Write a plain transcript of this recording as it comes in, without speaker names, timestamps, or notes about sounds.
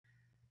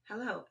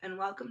Hello, and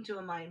welcome to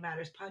a Mind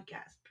Matters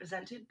podcast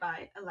presented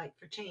by A Light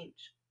for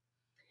Change,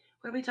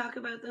 where we talk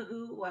about the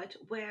who, what,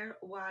 where,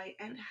 why,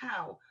 and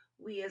how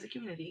we as a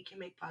community can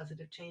make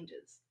positive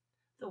changes.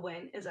 The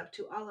when is up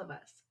to all of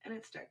us, and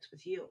it starts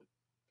with you.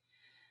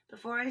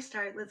 Before I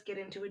start, let's get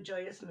into a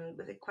joyous mood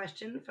with a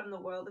question from the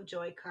World of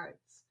Joy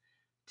cards.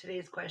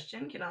 Today's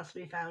question can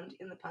also be found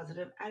in the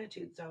Positive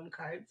Attitude Zone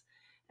cards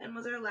and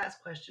was our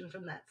last question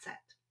from that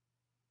set.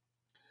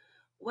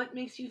 What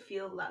makes you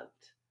feel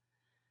loved?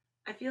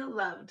 I feel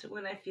loved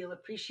when I feel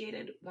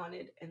appreciated,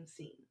 wanted, and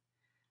seen.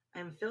 I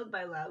am filled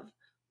by love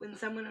when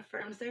someone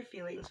affirms their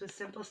feelings with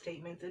simple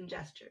statements and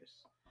gestures,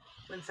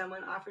 when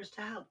someone offers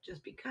to help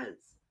just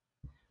because,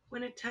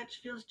 when a touch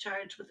feels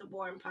charged with a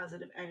warm,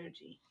 positive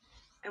energy,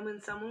 and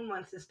when someone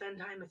wants to spend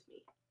time with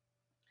me.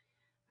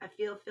 I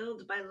feel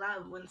filled by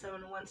love when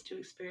someone wants to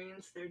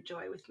experience their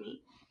joy with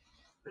me,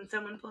 when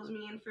someone pulls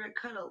me in for a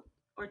cuddle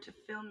or to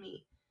fill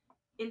me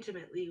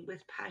intimately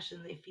with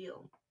passion they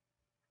feel.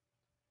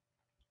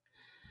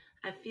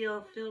 I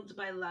feel filled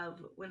by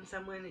love when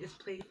someone is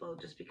playful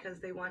just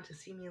because they want to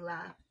see me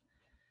laugh,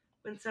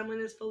 when someone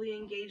is fully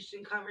engaged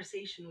in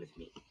conversation with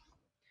me,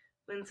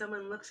 when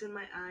someone looks in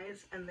my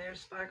eyes and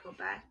theirs sparkle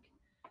back,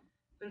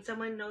 when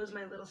someone knows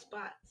my little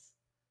spots,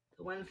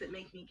 the ones that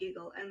make me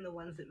giggle and the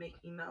ones that make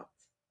me melt.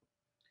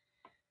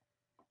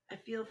 I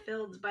feel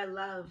filled by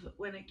love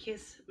when a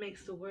kiss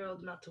makes the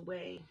world melt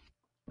away,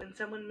 when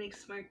someone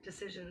makes smart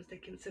decisions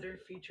that consider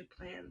future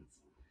plans,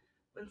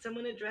 when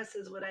someone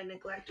addresses what I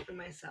neglect for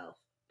myself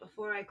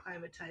before I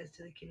climatize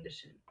to the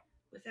condition,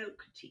 without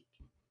critique,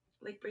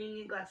 like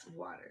bringing a glass of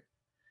water.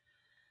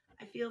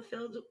 I feel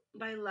filled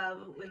by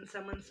love when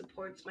someone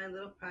supports my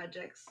little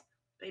projects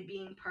by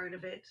being part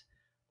of it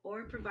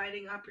or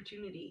providing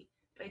opportunity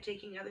by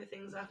taking other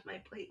things off my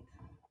plate.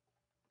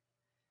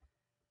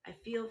 I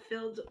feel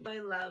filled by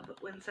love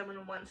when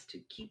someone wants to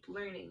keep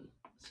learning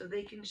so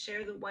they can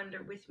share the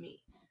wonder with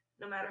me,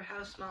 no matter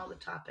how small the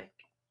topic.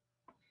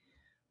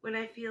 When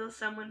I feel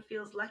someone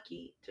feels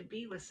lucky to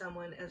be with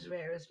someone as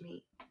rare as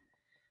me.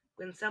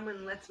 When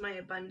someone lets my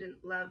abundant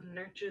love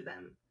nurture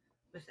them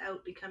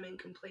without becoming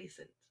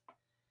complacent.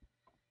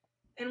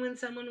 And when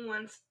someone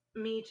wants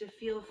me to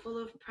feel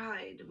full of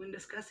pride when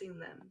discussing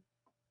them.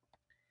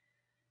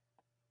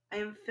 I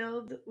am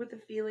filled with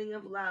a feeling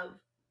of love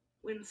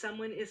when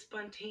someone is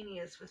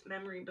spontaneous with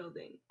memory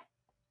building.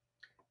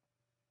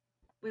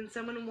 When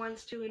someone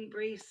wants to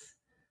embrace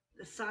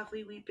the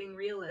softly weeping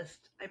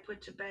realist I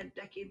put to bed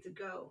decades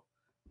ago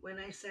when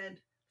I said,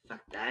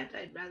 fuck that,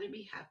 I'd rather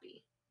be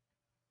happy.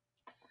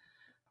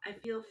 I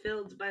feel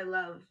filled by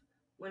love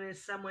when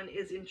someone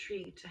is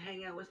intrigued to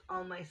hang out with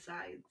all my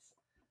sides,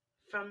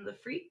 from the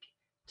freak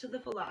to the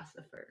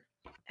philosopher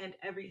and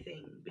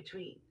everything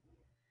between.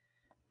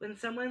 When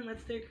someone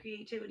lets their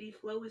creativity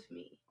flow with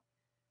me,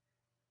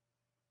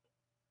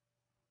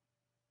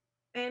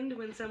 and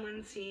when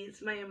someone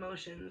sees my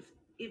emotions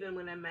even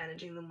when I'm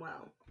managing them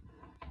well.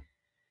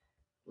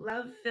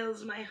 Love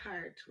fills my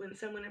heart when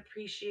someone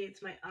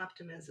appreciates my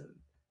optimism,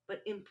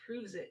 but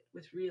improves it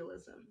with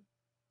realism.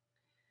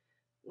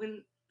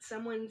 When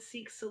someone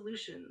seeks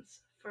solutions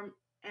from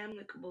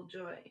amicable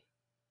joy.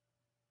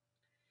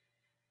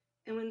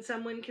 And when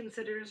someone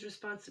considers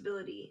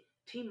responsibility,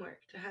 teamwork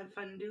to have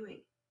fun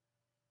doing.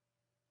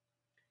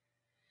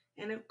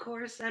 And of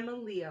course, I'm a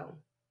Leo,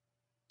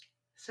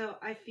 so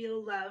I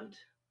feel loved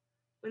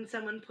when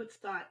someone puts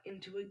thought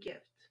into a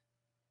gift.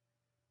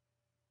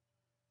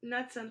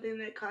 Not something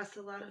that costs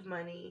a lot of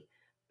money,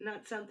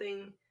 not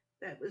something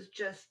that was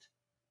just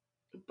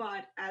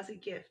bought as a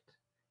gift.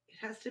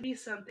 It has to be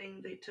something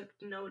they took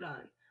note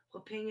on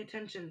while paying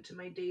attention to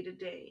my day to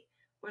day,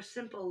 or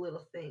simple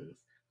little things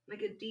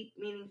like a deep,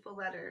 meaningful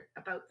letter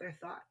about their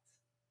thoughts.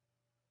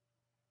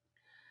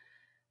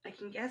 I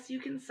can guess you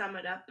can sum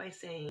it up by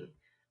saying,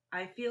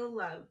 I feel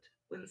loved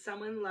when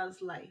someone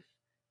loves life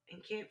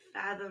and can't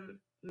fathom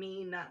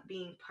me not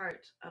being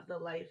part of the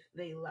life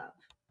they love.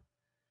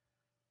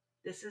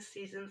 This is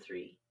Season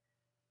 3,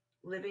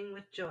 Living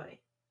with Joy,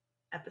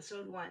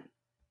 Episode 1,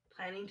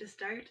 Planning to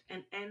Start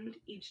and End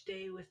Each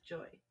Day with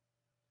Joy.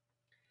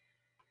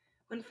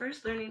 When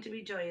first learning to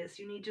be joyous,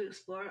 you need to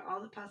explore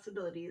all the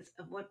possibilities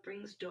of what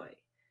brings joy.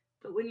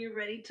 But when you're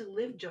ready to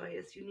live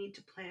joyous, you need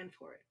to plan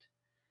for it.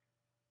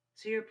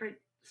 So your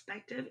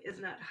perspective is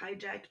not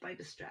hijacked by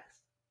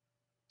distress.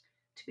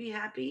 To be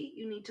happy,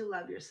 you need to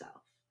love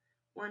yourself,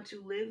 want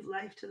to live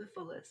life to the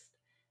fullest,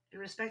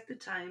 and respect the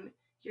time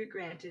you're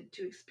granted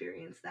to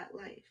experience that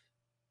life.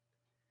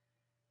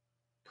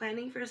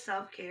 Planning for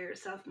self-care,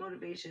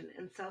 self-motivation,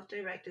 and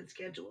self-directed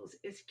schedules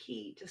is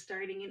key to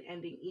starting and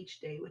ending each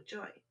day with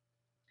joy.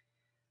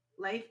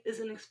 Life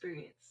is an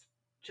experience.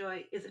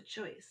 Joy is a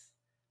choice.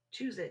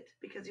 Choose it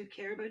because you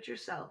care about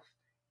yourself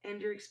and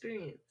your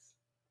experience.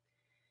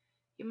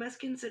 You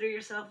must consider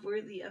yourself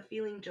worthy of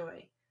feeling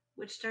joy,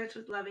 which starts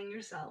with loving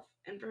yourself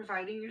and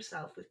providing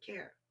yourself with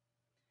care.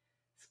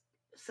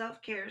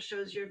 Self-care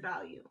shows your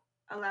value,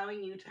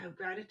 allowing you to have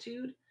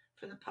gratitude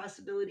for the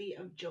possibility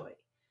of joy,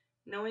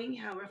 knowing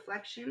how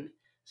reflection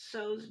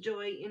sows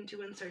joy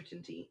into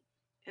uncertainty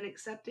and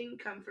accepting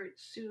comfort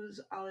soothes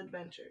all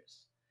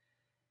adventures.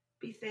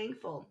 Be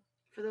thankful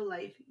for the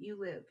life you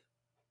live.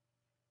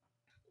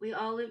 We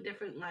all live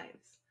different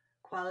lives,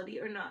 quality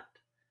or not.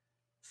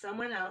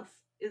 Someone else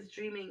is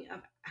dreaming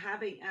of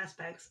having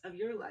aspects of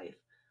your life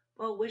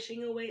while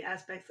wishing away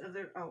aspects of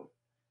their own,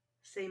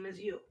 same as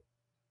you.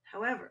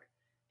 However,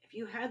 if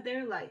you had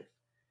their life,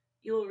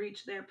 you will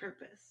reach their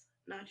purpose,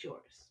 not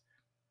yours.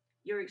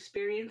 Your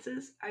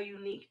experiences are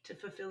unique to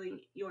fulfilling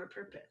your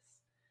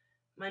purpose,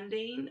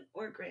 mundane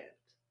or grand.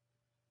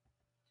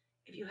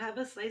 If you have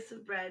a slice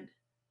of bread,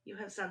 you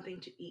have something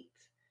to eat.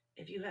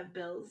 If you have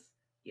bills,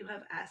 you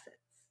have assets.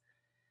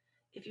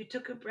 If you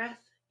took a breath,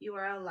 you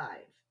are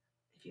alive.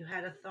 If you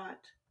had a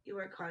thought, you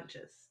are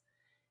conscious.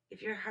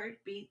 If your heart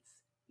beats,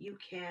 you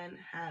can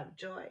have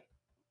joy.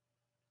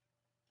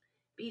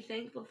 Be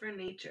thankful for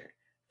nature,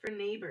 for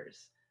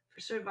neighbors,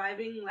 for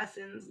surviving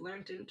lessons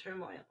learned in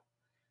turmoil.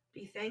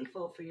 Be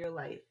thankful for your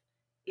life.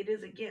 It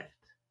is a gift.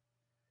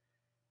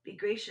 Be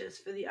gracious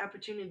for the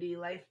opportunity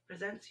life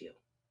presents you.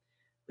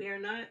 We are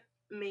not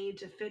made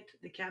to fit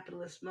the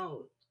capitalist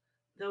mold,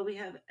 though we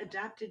have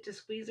adapted to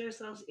squeeze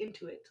ourselves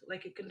into it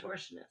like a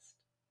contortionist.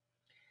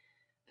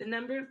 The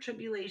number of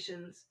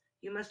tribulations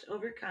you must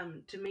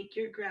overcome to make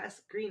your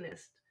grass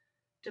greenest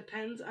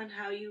depends on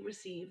how you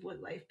receive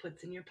what life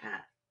puts in your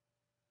path.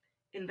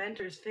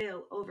 Inventors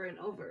fail over and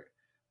over,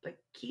 but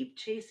keep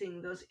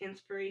chasing those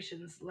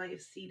inspirations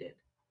life seeded.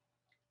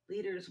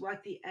 Leaders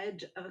walk the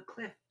edge of a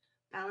cliff,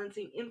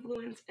 balancing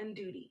influence and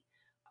duty,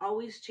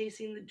 always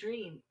chasing the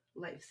dream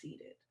life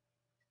seeded.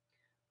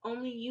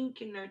 Only you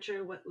can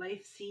nurture what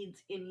life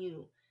seeds in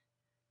you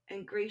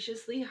and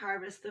graciously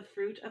harvest the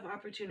fruit of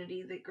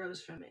opportunity that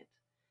grows from it.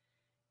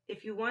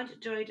 If you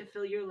want joy to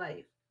fill your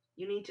life,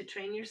 you need to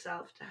train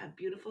yourself to have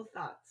beautiful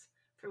thoughts,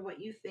 for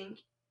what you think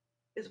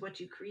is what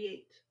you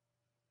create.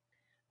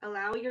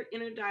 Allow your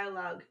inner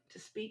dialogue to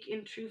speak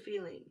in true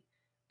feeling,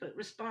 but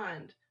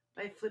respond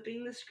by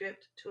flipping the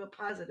script to a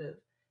positive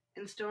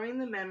and storing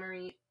the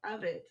memory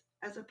of it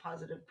as a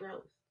positive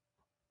growth.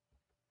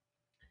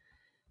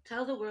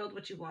 Tell the world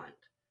what you want.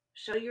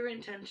 Show your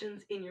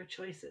intentions in your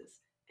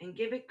choices and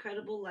give it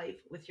credible life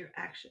with your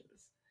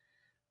actions.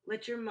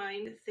 Let your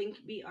mind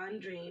think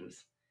beyond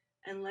dreams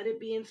and let it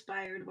be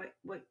inspired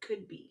what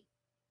could be.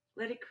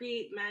 Let it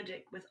create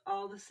magic with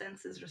all the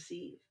senses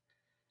receive.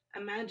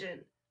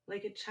 Imagine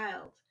like a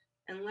child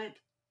and let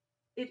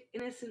it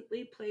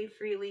innocently play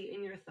freely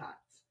in your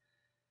thoughts,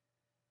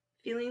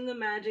 feeling the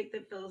magic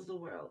that fills the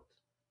world.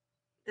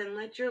 Then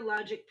let your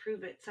logic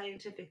prove it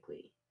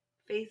scientifically,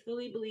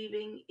 faithfully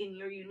believing in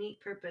your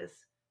unique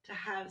purpose to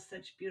have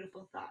such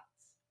beautiful thoughts.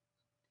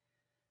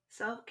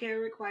 Self care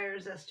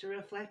requires us to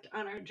reflect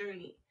on our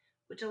journey,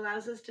 which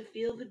allows us to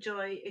feel the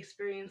joy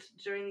experienced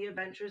during the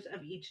adventures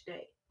of each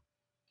day.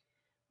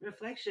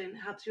 Reflection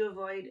helps you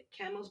avoid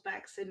camel's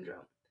back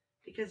syndrome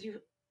because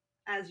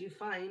as you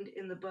find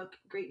in the book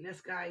Greatness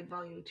Guide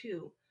Volume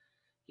 2,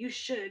 you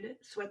should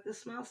sweat the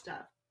small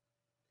stuff,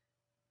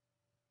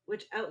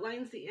 which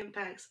outlines the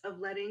impacts of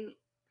letting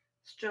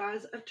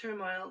straws of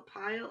turmoil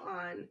pile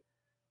on,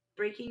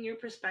 breaking your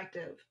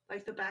perspective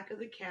like the back of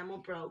the camel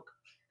broke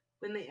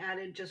when they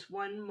added just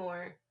one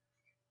more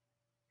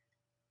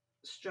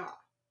straw.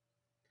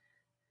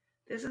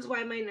 This is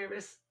why my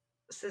nervous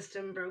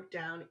system broke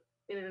down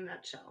in a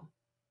nutshell.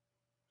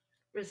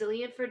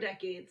 Resilient for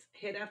decades,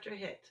 hit after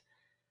hit,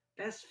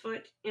 best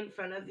foot in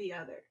front of the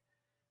other,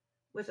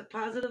 with a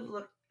positive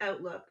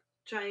outlook,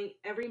 trying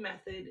every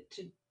method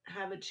to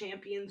have a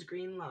champion's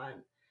green lawn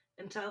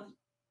until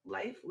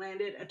life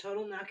landed a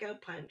total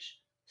knockout punch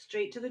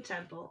straight to the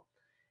temple,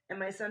 and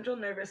my central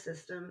nervous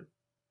system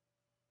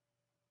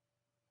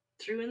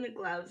threw in the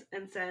gloves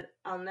and said,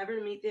 I'll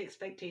never meet the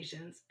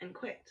expectations, and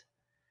quit.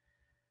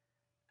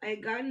 I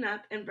had gotten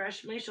up and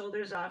brushed my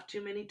shoulders off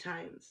too many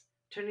times,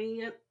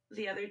 turning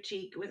the other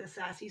cheek with a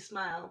sassy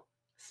smile,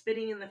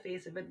 spitting in the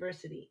face of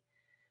adversity.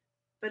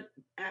 But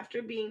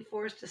after being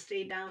forced to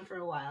stay down for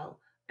a while,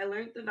 I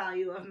learned the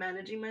value of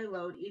managing my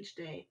load each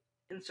day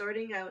and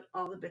sorting out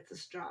all the bits of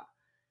straw,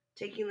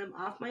 taking them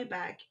off my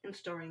back and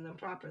storing them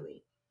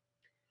properly.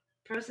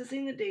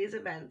 Processing the day's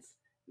events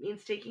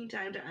means taking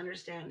time to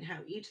understand how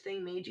each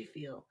thing made you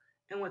feel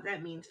and what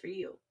that means for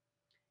you.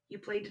 You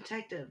play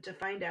detective to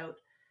find out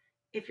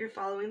if you're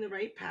following the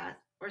right path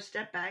or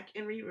step back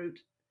and reroute,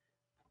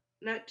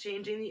 not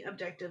changing the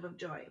objective of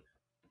joy.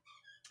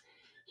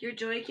 Your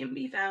joy can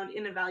be found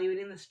in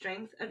evaluating the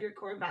strength of your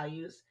core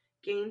values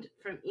gained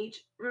from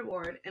each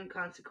reward and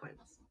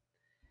consequence.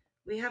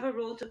 We have a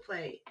role to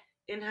play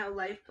in how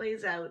life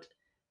plays out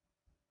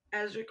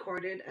as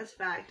recorded as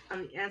fact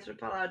on the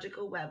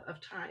anthropological web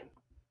of time.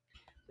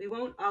 We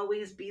won't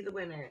always be the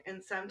winner,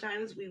 and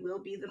sometimes we will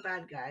be the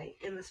bad guy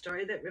in the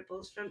story that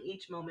ripples from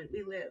each moment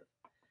we live.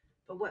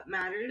 But what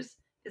matters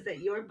is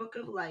that your book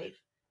of life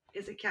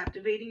is a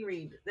captivating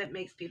read that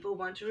makes people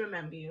want to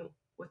remember you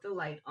with the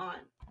light on.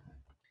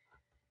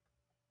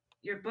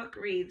 Your book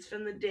reads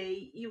from the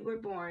day you were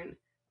born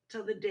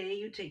till the day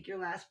you take your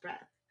last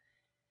breath.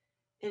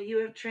 And you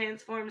have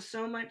transformed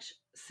so much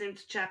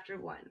since chapter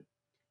 1.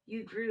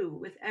 You grew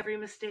with every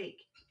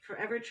mistake,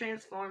 forever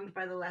transformed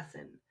by the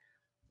lesson.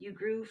 You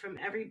grew from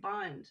every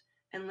bond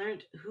and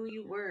learnt who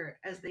you were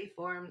as they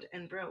formed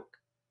and broke.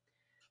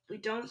 We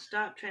don't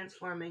stop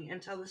transforming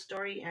until the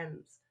story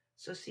ends,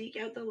 so seek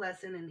out the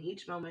lesson in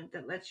each moment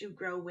that lets you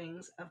grow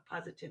wings of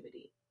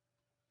positivity.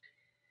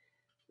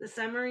 The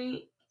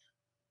summary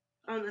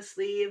on the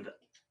sleeve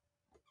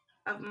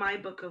of my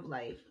book of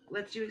life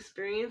lets you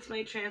experience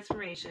my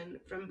transformation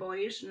from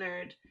boyish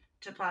nerd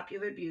to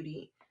popular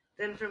beauty,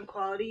 then from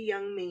quality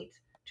young mate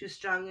to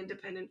strong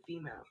independent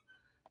female.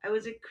 I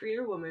was a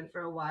career woman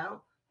for a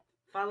while,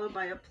 followed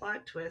by a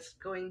plot twist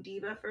going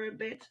diva for a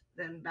bit,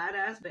 then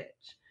badass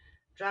bitch,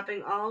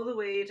 dropping all the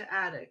way to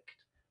addict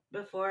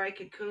before I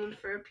cocooned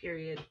for a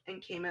period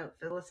and came out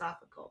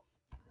philosophical.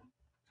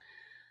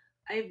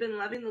 I've been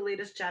loving the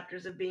latest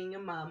chapters of being a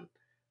mom,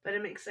 but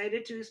I'm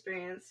excited to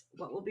experience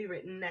what will be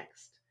written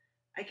next.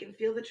 I can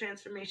feel the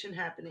transformation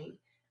happening,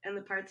 and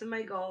the parts of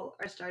my goal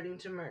are starting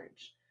to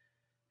merge.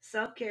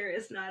 Self care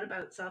is not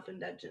about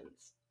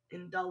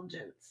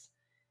indulgence.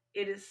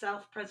 It is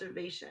self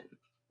preservation,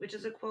 which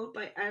is a quote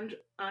by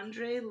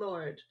Andre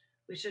Lord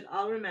we should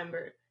all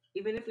remember,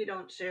 even if we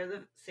don't share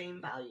the same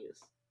values.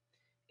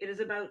 It is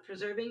about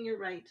preserving your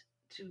right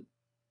to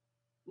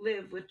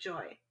live with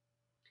joy.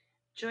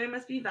 Joy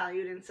must be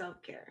valued in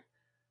self care,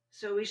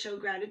 so we show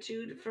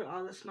gratitude for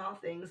all the small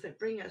things that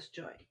bring us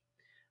joy,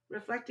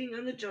 reflecting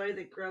on the joy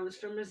that grows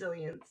from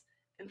resilience,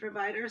 and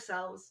provide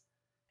ourselves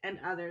and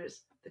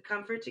others the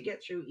comfort to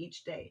get through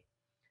each day.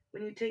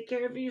 When you take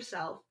care of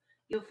yourself,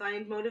 you'll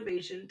find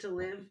motivation to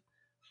live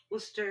will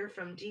stir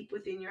from deep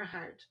within your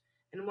heart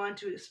and want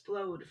to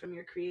explode from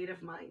your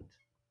creative mind.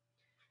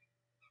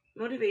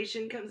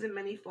 Motivation comes in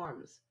many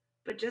forms,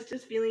 but just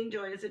as feeling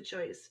joy is a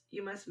choice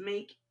you must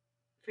make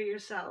for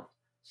yourself,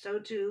 so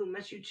too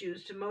must you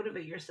choose to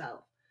motivate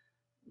yourself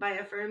by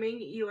affirming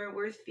you are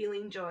worth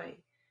feeling joy,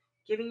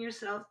 giving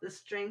yourself the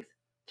strength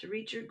to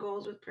reach your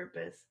goals with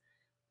purpose,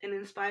 and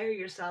inspire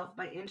yourself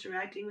by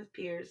interacting with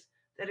peers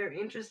that are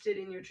interested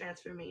in your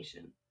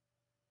transformation.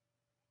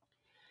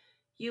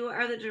 You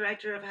are the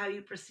director of how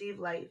you perceive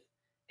life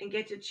and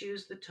get to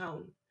choose the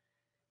tone.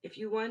 If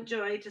you want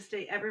joy to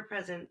stay ever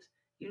present,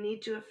 you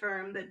need to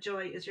affirm that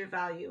joy is your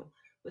value,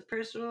 with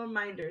personal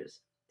reminders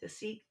to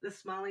seek the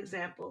small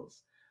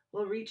examples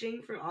while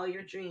reaching for all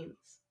your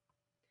dreams.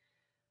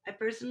 I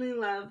personally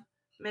love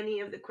many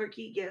of the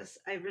quirky gifts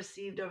I've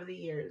received over the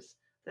years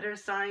that are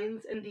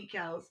signs and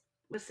decals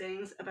with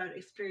sayings about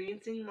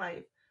experiencing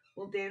life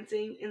while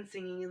dancing and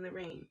singing in the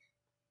rain.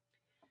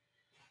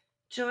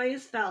 Joy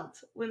is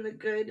felt when the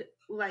good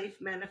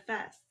life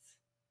manifests,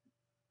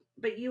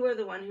 but you are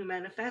the one who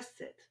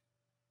manifests it.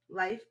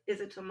 Life is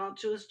a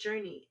tumultuous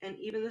journey, and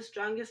even the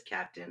strongest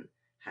captain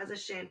has a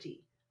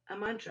shanty, a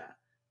mantra,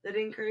 that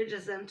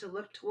encourages them to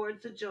look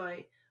towards the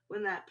joy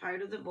when that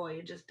part of the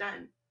voyage is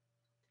done.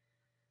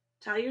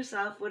 Tell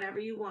yourself whatever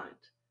you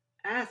want.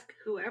 Ask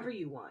whoever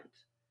you want,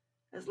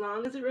 as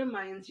long as it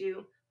reminds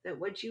you that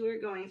what you are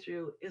going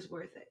through is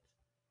worth it.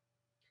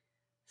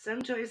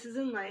 Some choices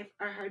in life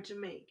are hard to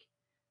make,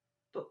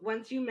 but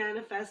once you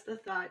manifest the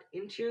thought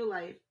into your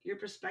life, your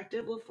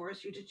perspective will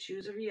force you to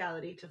choose a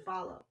reality to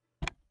follow.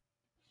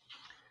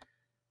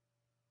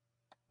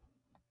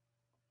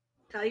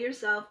 Tell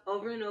yourself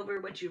over and over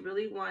what you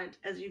really want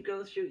as you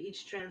go through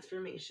each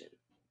transformation.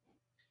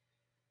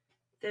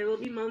 There will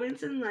be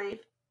moments in life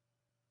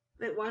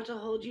that want to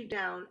hold you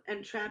down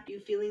and trap you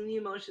feeling the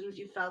emotions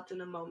you felt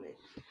in a moment.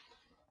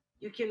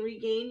 You can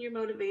regain your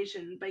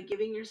motivation by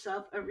giving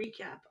yourself a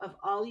recap of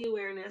all the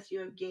awareness you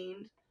have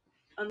gained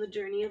on the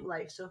journey of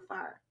life so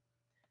far.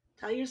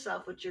 Tell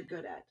yourself what you're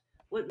good at,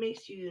 what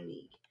makes you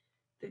unique,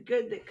 the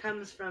good that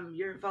comes from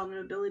your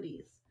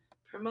vulnerabilities.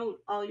 Promote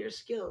all your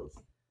skills,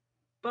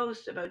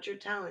 boast about your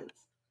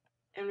talents,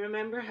 and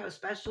remember how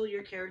special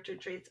your character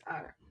traits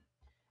are.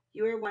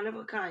 You are one of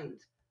a kind,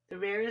 the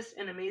rarest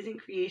and amazing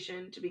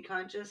creation to be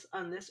conscious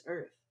on this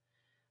earth.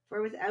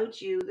 For without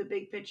you, the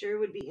big picture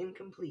would be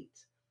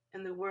incomplete,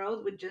 and the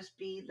world would just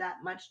be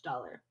that much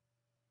duller.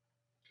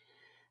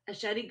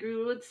 As Shetty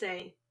Guru would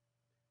say,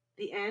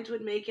 the ant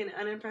would make an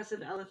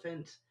unimpressive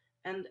elephant,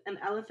 and an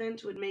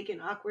elephant would make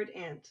an awkward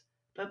ant,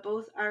 but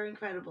both are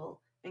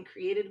incredible and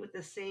created with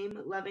the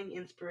same loving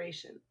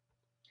inspiration.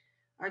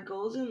 Our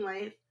goals in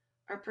life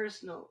are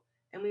personal,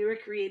 and we were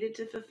created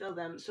to fulfill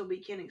them so we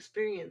can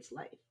experience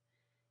life.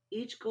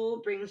 Each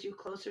goal brings you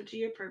closer to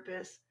your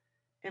purpose,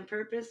 and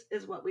purpose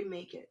is what we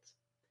make it.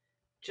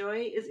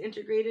 Joy is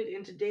integrated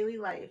into daily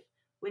life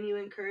when you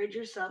encourage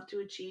yourself to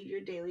achieve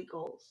your daily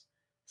goals.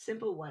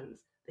 Simple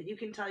ones that you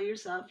can tell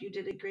yourself you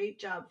did a great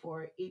job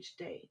for each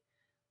day.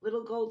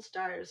 Little gold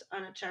stars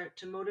on a chart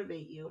to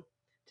motivate you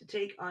to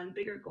take on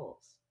bigger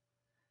goals.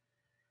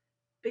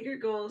 Bigger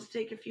goals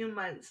take a few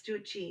months to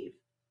achieve,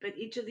 but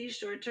each of these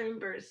short term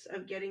bursts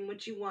of getting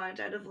what you want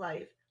out of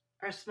life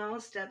are small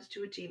steps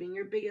to achieving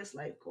your biggest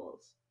life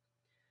goals.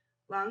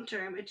 Long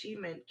term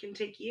achievement can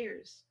take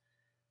years.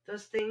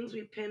 Those things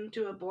we pin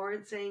to a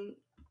board saying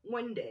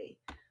one day,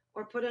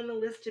 or put on a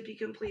list to be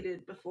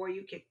completed before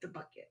you kick the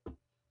bucket.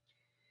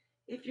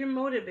 If you're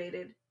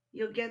motivated,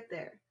 you'll get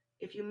there.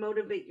 If you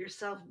motivate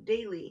yourself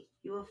daily,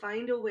 you will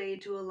find a way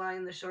to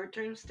align the short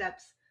term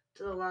steps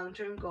to the long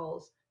term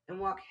goals and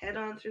walk head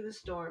on through the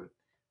storm,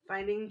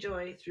 finding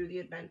joy through the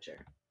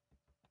adventure.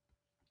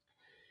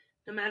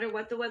 No matter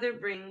what the weather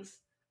brings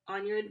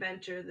on your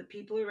adventure, the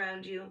people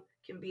around you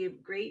can be a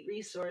great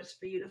resource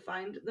for you to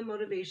find the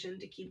motivation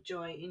to keep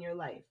joy in your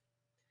life.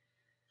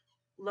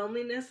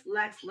 Loneliness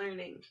lacks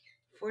learning,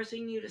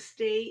 forcing you to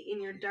stay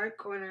in your dark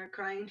corner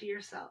crying to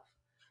yourself.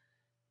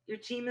 Your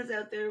team is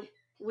out there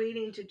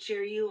waiting to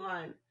cheer you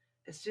on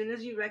as soon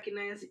as you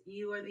recognize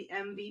you are the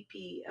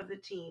MVP of the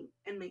team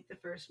and make the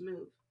first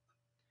move.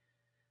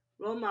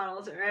 Role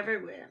models are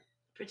everywhere,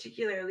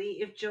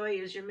 particularly if joy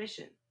is your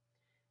mission.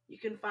 You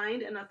can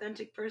find an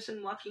authentic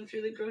person walking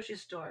through the grocery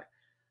store,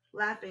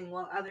 laughing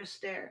while others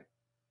stare,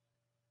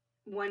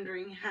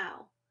 wondering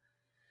how.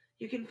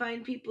 You can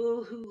find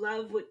people who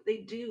love what they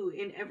do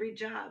in every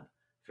job,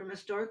 from a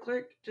store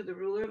clerk to the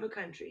ruler of a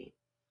country.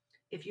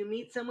 If you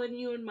meet someone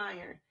you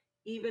admire,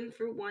 even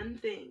for one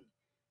thing,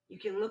 you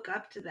can look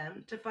up to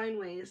them to find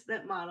ways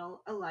that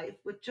model a life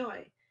with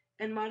joy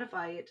and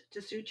modify it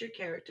to suit your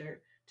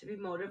character to be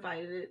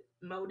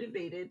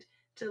motivated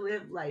to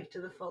live life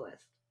to the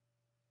fullest.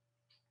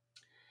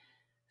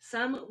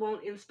 Some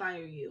won't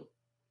inspire you,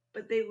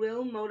 but they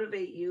will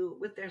motivate you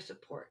with their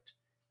support.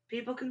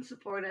 People can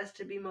support us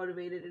to be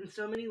motivated in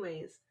so many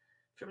ways,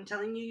 from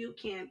telling you you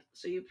can't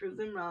so you prove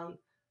them wrong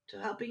to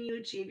helping you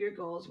achieve your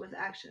goals with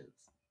actions.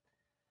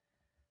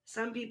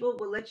 Some people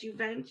will let you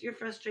vent your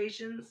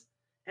frustrations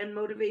and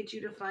motivate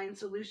you to find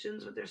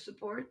solutions with their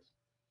support,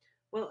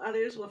 while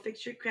others will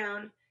fix your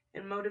crown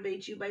and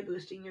motivate you by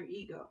boosting your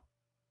ego.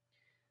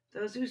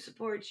 Those who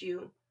support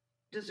you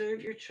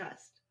deserve your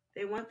trust.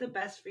 They want the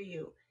best for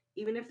you,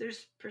 even if their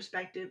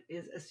perspective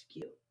is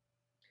askew.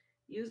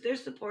 Use their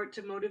support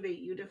to motivate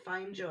you to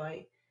find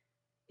joy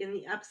in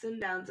the ups and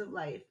downs of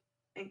life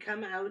and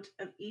come out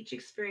of each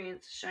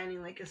experience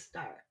shining like a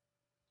star.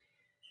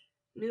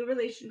 New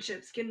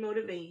relationships can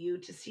motivate you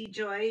to see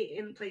joy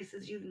in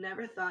places you've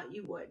never thought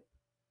you would.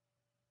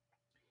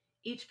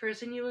 Each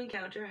person you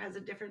encounter has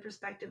a different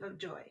perspective of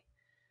joy.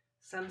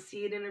 Some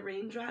see it in a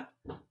raindrop,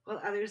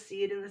 while others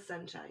see it in the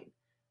sunshine.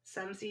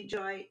 Some see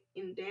joy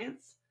in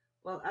dance,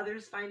 while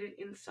others find it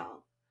in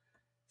song.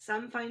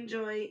 Some find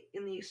joy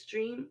in the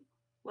extreme,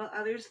 while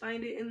others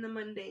find it in the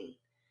mundane.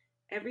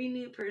 Every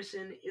new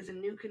person is a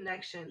new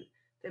connection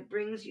that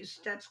brings you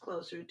steps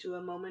closer to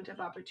a moment of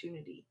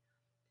opportunity,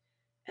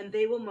 and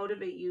they will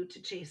motivate you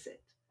to chase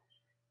it.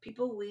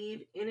 People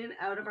weave in and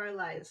out of our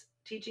lives,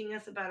 teaching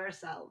us about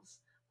ourselves,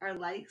 our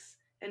likes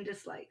and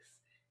dislikes,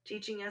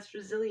 teaching us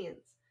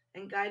resilience,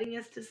 and guiding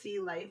us to see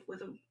life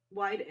with a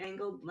wide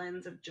angled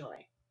lens of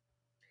joy.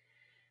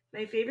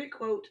 My favorite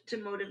quote to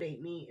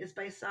motivate me is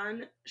by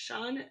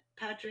Sean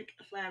Patrick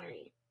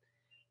Flannery.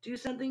 Do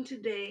something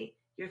today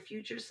your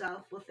future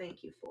self will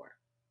thank you for.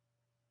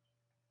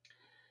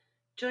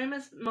 Joy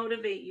must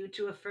motivate you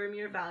to affirm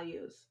your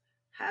values,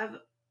 have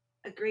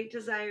a great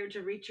desire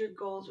to reach your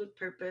goals with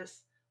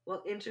purpose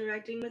while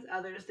interacting with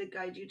others that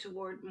guide you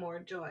toward more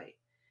joy.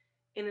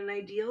 In an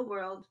ideal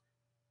world,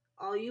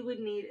 all you would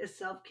need is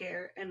self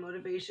care and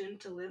motivation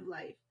to live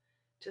life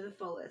to the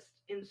fullest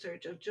in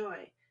search of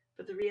joy.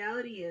 But the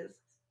reality is,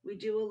 we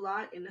do a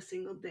lot in a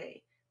single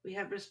day. We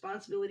have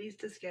responsibilities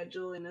to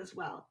schedule in as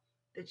well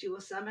that you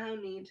will somehow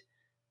need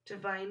to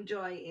find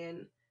joy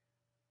in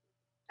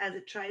as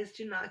it tries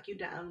to knock you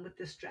down with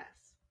the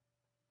stress.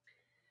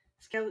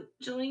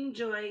 Scheduling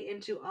joy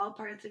into all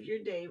parts of your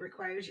day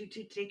requires you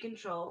to take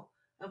control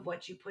of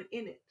what you put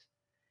in it.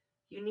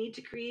 You need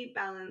to create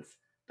balance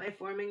by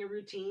forming a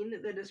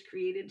routine that is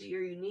created to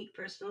your unique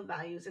personal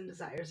values and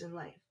desires in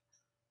life.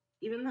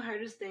 Even the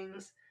hardest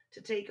things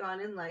to take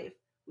on in life,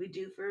 we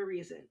do for a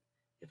reason.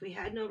 If we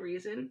had no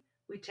reason,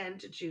 we tend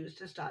to choose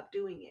to stop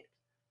doing it.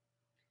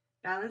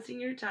 Balancing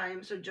your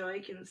time so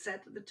joy can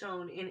set the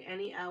tone in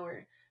any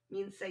hour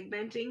means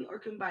segmenting or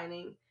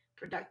combining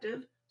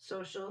productive,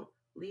 social,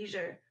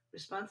 leisure,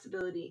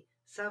 responsibility,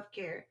 self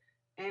care,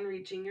 and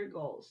reaching your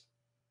goals.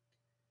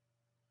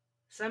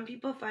 Some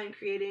people find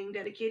creating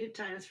dedicated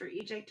times for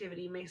each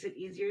activity makes it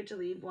easier to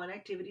leave one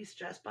activity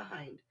stress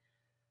behind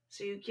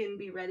so you can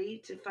be ready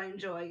to find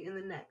joy in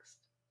the next.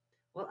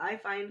 While I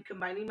find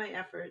combining my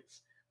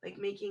efforts, like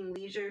making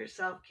leisure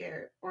self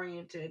care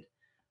oriented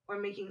or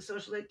making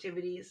social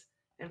activities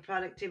and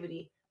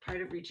productivity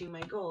part of reaching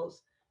my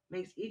goals,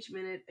 makes each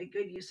minute a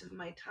good use of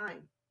my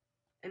time.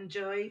 And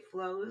joy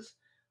flows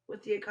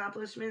with the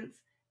accomplishments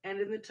and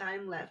in the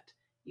time left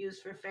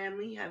used for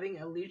family, having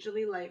a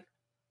leisurely life,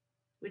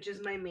 which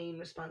is my main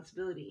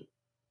responsibility.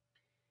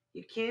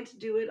 You can't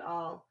do it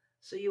all,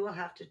 so you will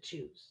have to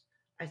choose.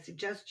 I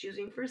suggest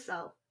choosing for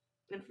self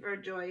and for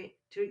joy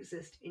to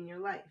exist in your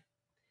life.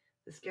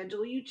 The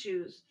schedule you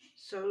choose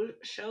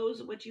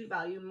shows what you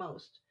value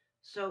most,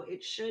 so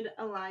it should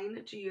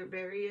align to your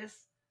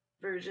various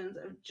versions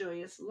of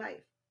joyous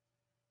life.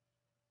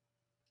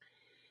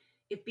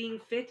 If being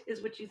fit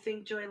is what you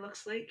think joy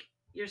looks like,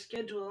 your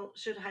schedule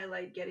should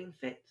highlight getting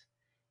fit.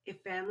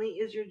 If family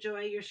is your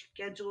joy, your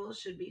schedule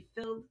should be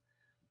filled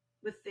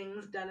with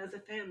things done as a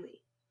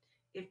family.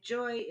 If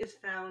joy is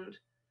found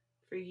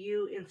for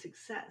you in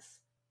success,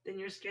 then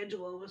your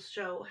schedule will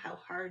show how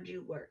hard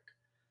you work.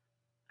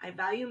 I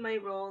value my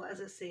role as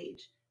a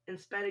sage and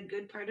spend a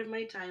good part of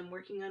my time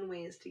working on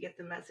ways to get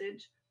the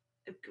message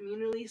of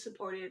communally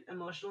supported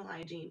emotional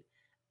hygiene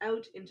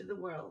out into the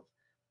world,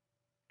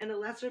 and a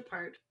lesser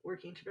part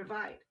working to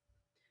provide.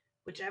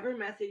 Whichever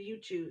method you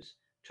choose,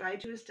 try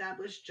to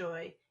establish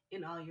joy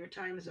in all your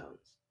time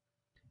zones.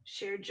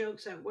 Share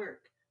jokes at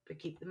work, but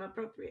keep them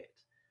appropriate.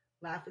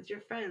 Laugh with your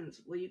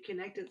friends while you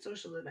connect at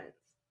social events.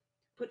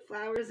 Put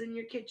flowers in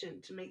your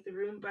kitchen to make the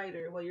room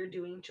brighter while you're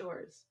doing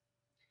chores.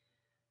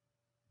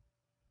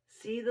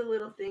 See the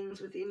little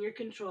things within your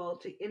control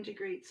to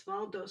integrate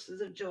small doses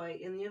of joy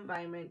in the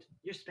environment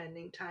you're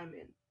spending time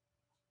in.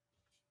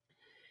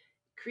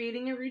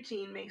 Creating a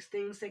routine makes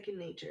things second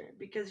nature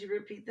because you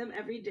repeat them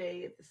every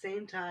day at the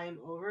same time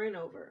over and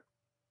over.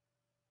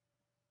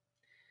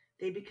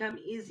 They become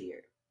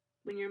easier.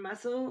 When your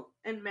muscle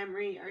and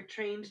memory are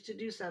trained to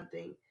do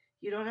something,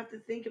 you don't have to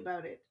think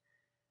about it.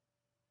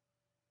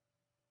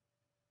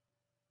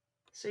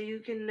 So you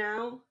can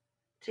now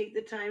take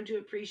the time to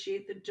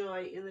appreciate the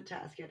joy in the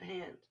task at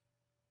hand.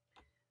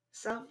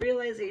 Self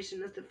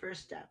realization is the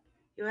first step.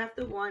 You have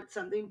to want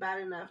something bad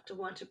enough to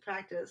want to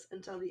practice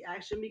until the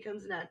action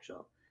becomes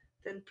natural.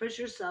 Then push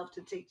yourself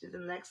to take to the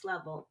next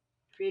level,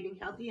 creating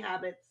healthy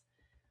habits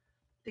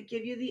that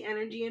give you the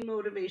energy and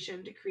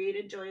motivation to create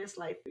a joyous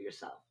life for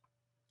yourself.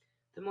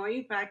 The more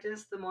you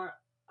practice, the more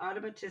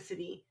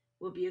automaticity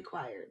will be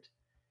acquired.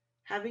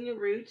 Having a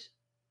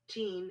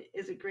routine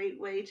is a great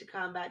way to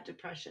combat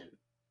depression,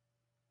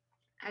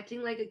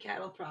 acting like a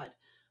cattle prod,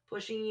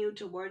 pushing you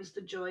towards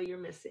the joy you're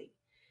missing.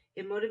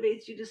 It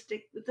motivates you to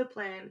stick with the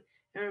plan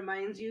and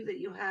reminds you that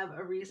you have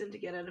a reason to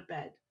get out of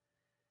bed.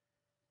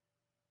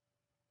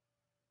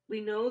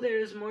 We know there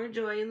is more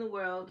joy in the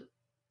world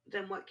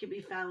than what can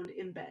be found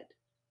in bed.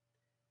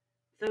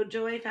 Though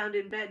joy found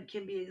in bed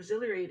can be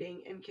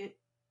exhilarating and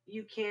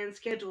you can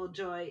schedule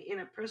joy in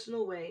a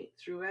personal way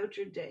throughout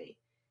your day.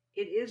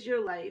 It is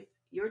your life,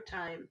 your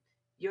time,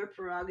 your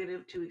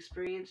prerogative to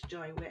experience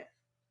joy with.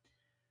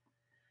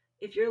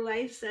 If your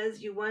life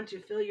says you want to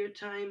fill your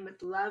time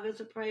with love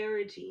as a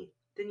priority,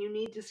 then you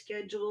need to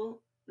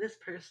schedule this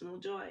personal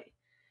joy.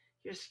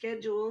 Your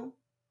schedule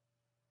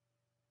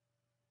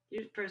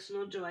your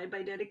personal joy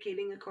by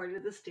dedicating according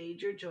to the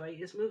stage your joy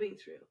is moving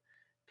through,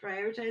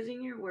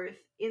 prioritizing your worth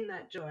in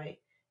that joy,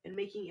 and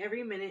making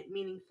every minute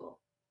meaningful,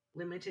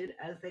 limited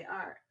as they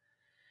are.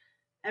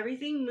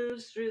 Everything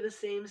moves through the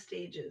same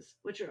stages,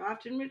 which are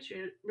often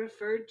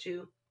referred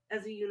to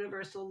as the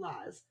universal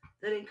laws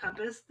that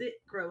encompass the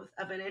growth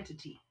of an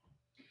entity,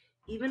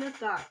 even a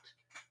thought,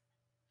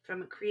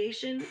 from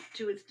creation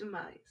to its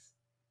demise.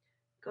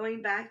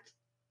 Going back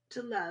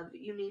to love,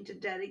 you need to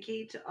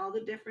dedicate to all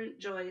the different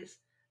joys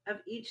of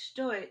each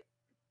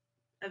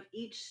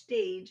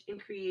stage in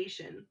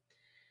creation.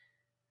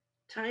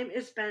 Time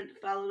is spent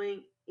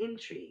following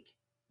intrigue,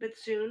 but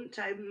soon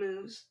time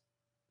moves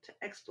to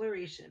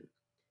exploration.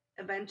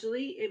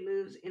 Eventually, it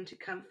moves into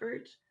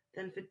comfort,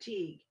 then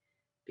fatigue,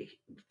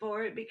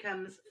 before it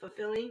becomes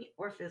fulfilling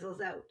or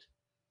fizzles out.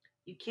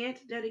 You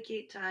can't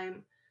dedicate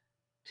time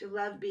to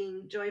love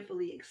being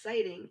joyfully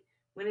exciting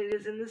when it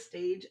is in the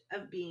stage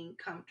of being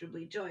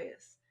comfortably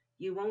joyous.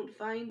 You won't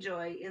find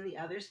joy in the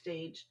other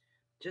stage,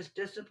 just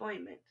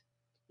disappointment.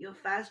 You'll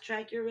fast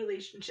track your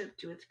relationship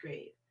to its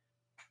grave.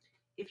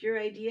 If your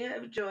idea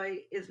of joy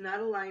is not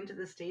aligned to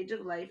the stage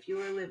of life you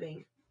are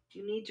living,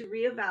 you need to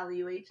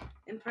reevaluate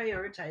and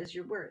prioritize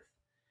your worth.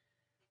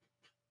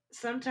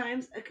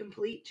 Sometimes a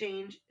complete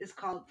change is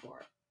called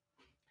for.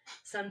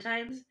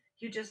 Sometimes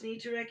you just need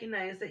to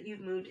recognize that you've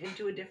moved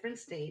into a different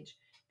stage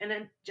and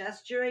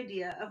adjust your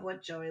idea of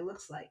what joy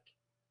looks like.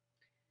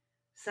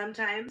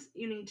 Sometimes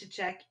you need to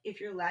check if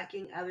you're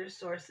lacking other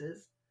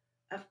sources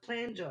of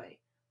planned joy,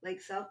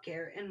 like self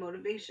care and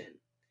motivation,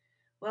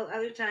 while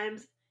other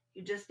times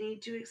you just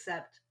need to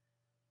accept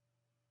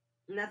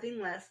nothing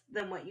less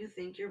than what you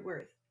think you're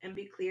worth and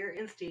be clear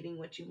in stating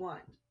what you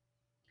want.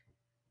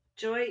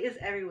 Joy is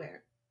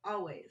everywhere,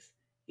 always.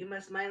 You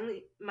must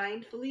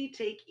mindfully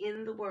take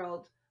in the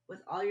world with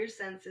all your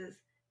senses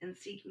and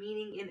seek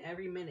meaning in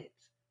every minute.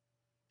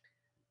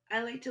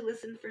 I like to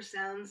listen for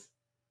sounds.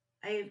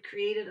 I have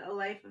created a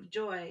life of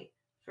joy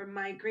for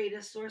my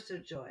greatest source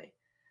of joy,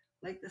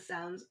 like the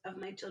sounds of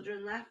my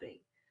children laughing,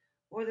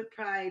 or the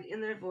pride in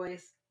their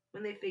voice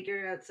when they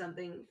figure out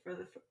something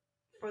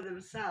for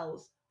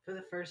themselves for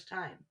the first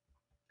time.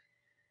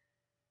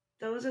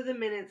 Those are the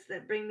minutes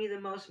that bring me the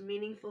most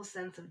meaningful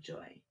sense of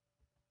joy.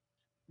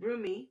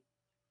 Rumi,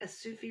 a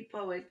Sufi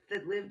poet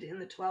that lived in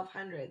the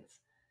 1200s,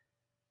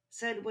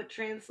 said what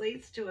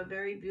translates to a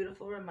very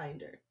beautiful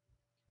reminder.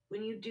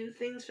 When you do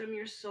things from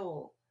your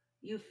soul,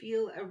 you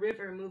feel a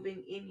river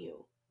moving in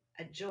you,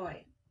 a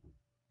joy.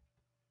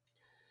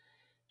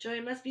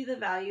 Joy must be the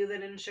value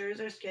that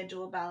ensures our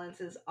schedule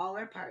balances all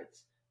our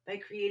parts by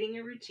creating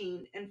a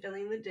routine and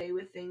filling the day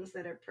with things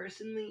that are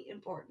personally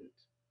important.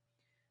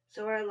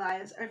 so our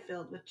lives are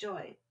filled with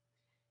joy.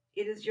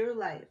 It is your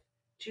life.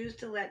 Choose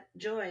to let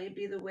joy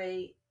be the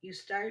way you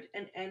start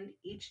and end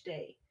each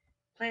day.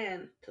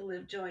 Plan to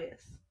live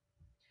joyous.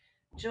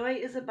 Joy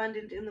is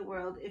abundant in the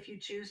world if you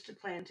choose to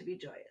plan to be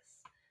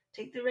joyous.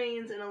 Take the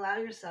reins and allow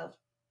yourself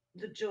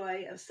the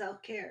joy of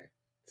self care,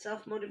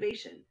 self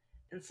motivation,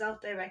 and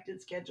self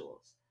directed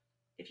schedules.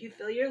 If you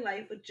fill your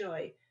life with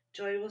joy,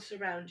 joy will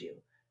surround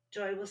you.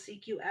 Joy will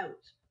seek you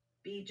out.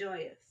 Be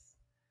joyous.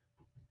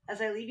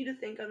 As I leave you to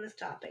think on this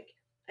topic,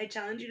 I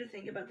challenge you to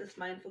think about this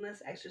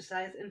mindfulness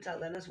exercise until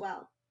then as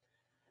well.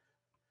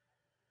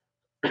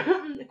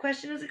 The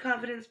question is a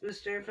confidence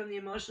booster from the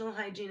emotional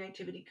hygiene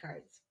activity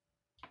cards.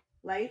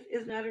 Life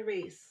is not a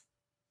race.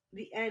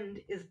 The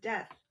end is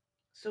death.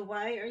 So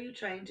why are you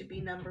trying to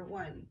be number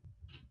one?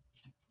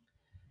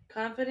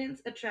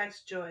 Confidence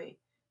attracts joy.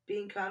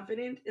 Being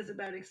confident is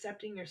about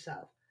accepting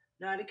yourself,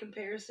 not a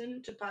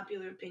comparison to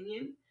popular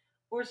opinion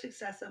or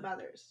success of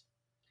others.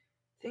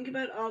 Think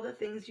about all the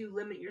things you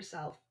limit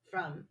yourself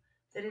from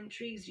that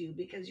intrigues you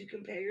because you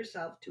compare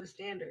yourself to a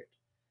standard.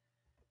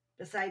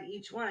 Beside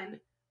each one,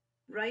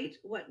 write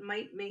what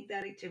might make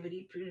that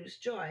activity produce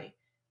joy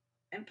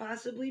and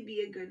possibly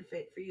be a good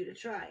fit for you to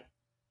try.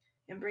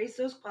 Embrace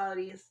those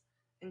qualities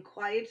and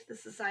quiet the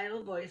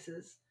societal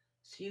voices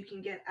so you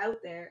can get out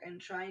there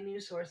and try new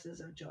sources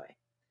of joy.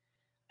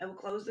 I will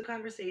close the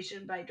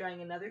conversation by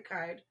drawing another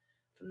card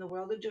from the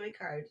World of Joy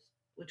cards,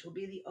 which will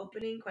be the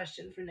opening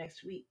question for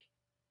next week.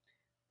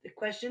 The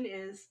question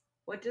is,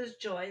 what does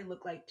joy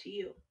look like to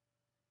you?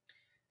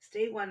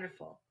 Stay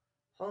wonderful,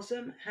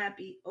 wholesome,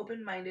 happy,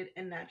 open minded,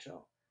 and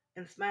natural,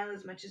 and smile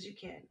as much as you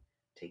can.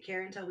 Take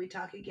care until we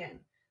talk again.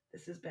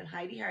 This has been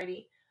Heidi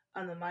Hardy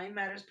on the Mind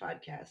Matters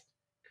podcast,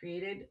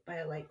 created by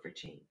A Light for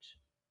Change.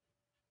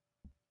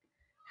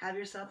 Have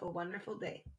yourself a wonderful day.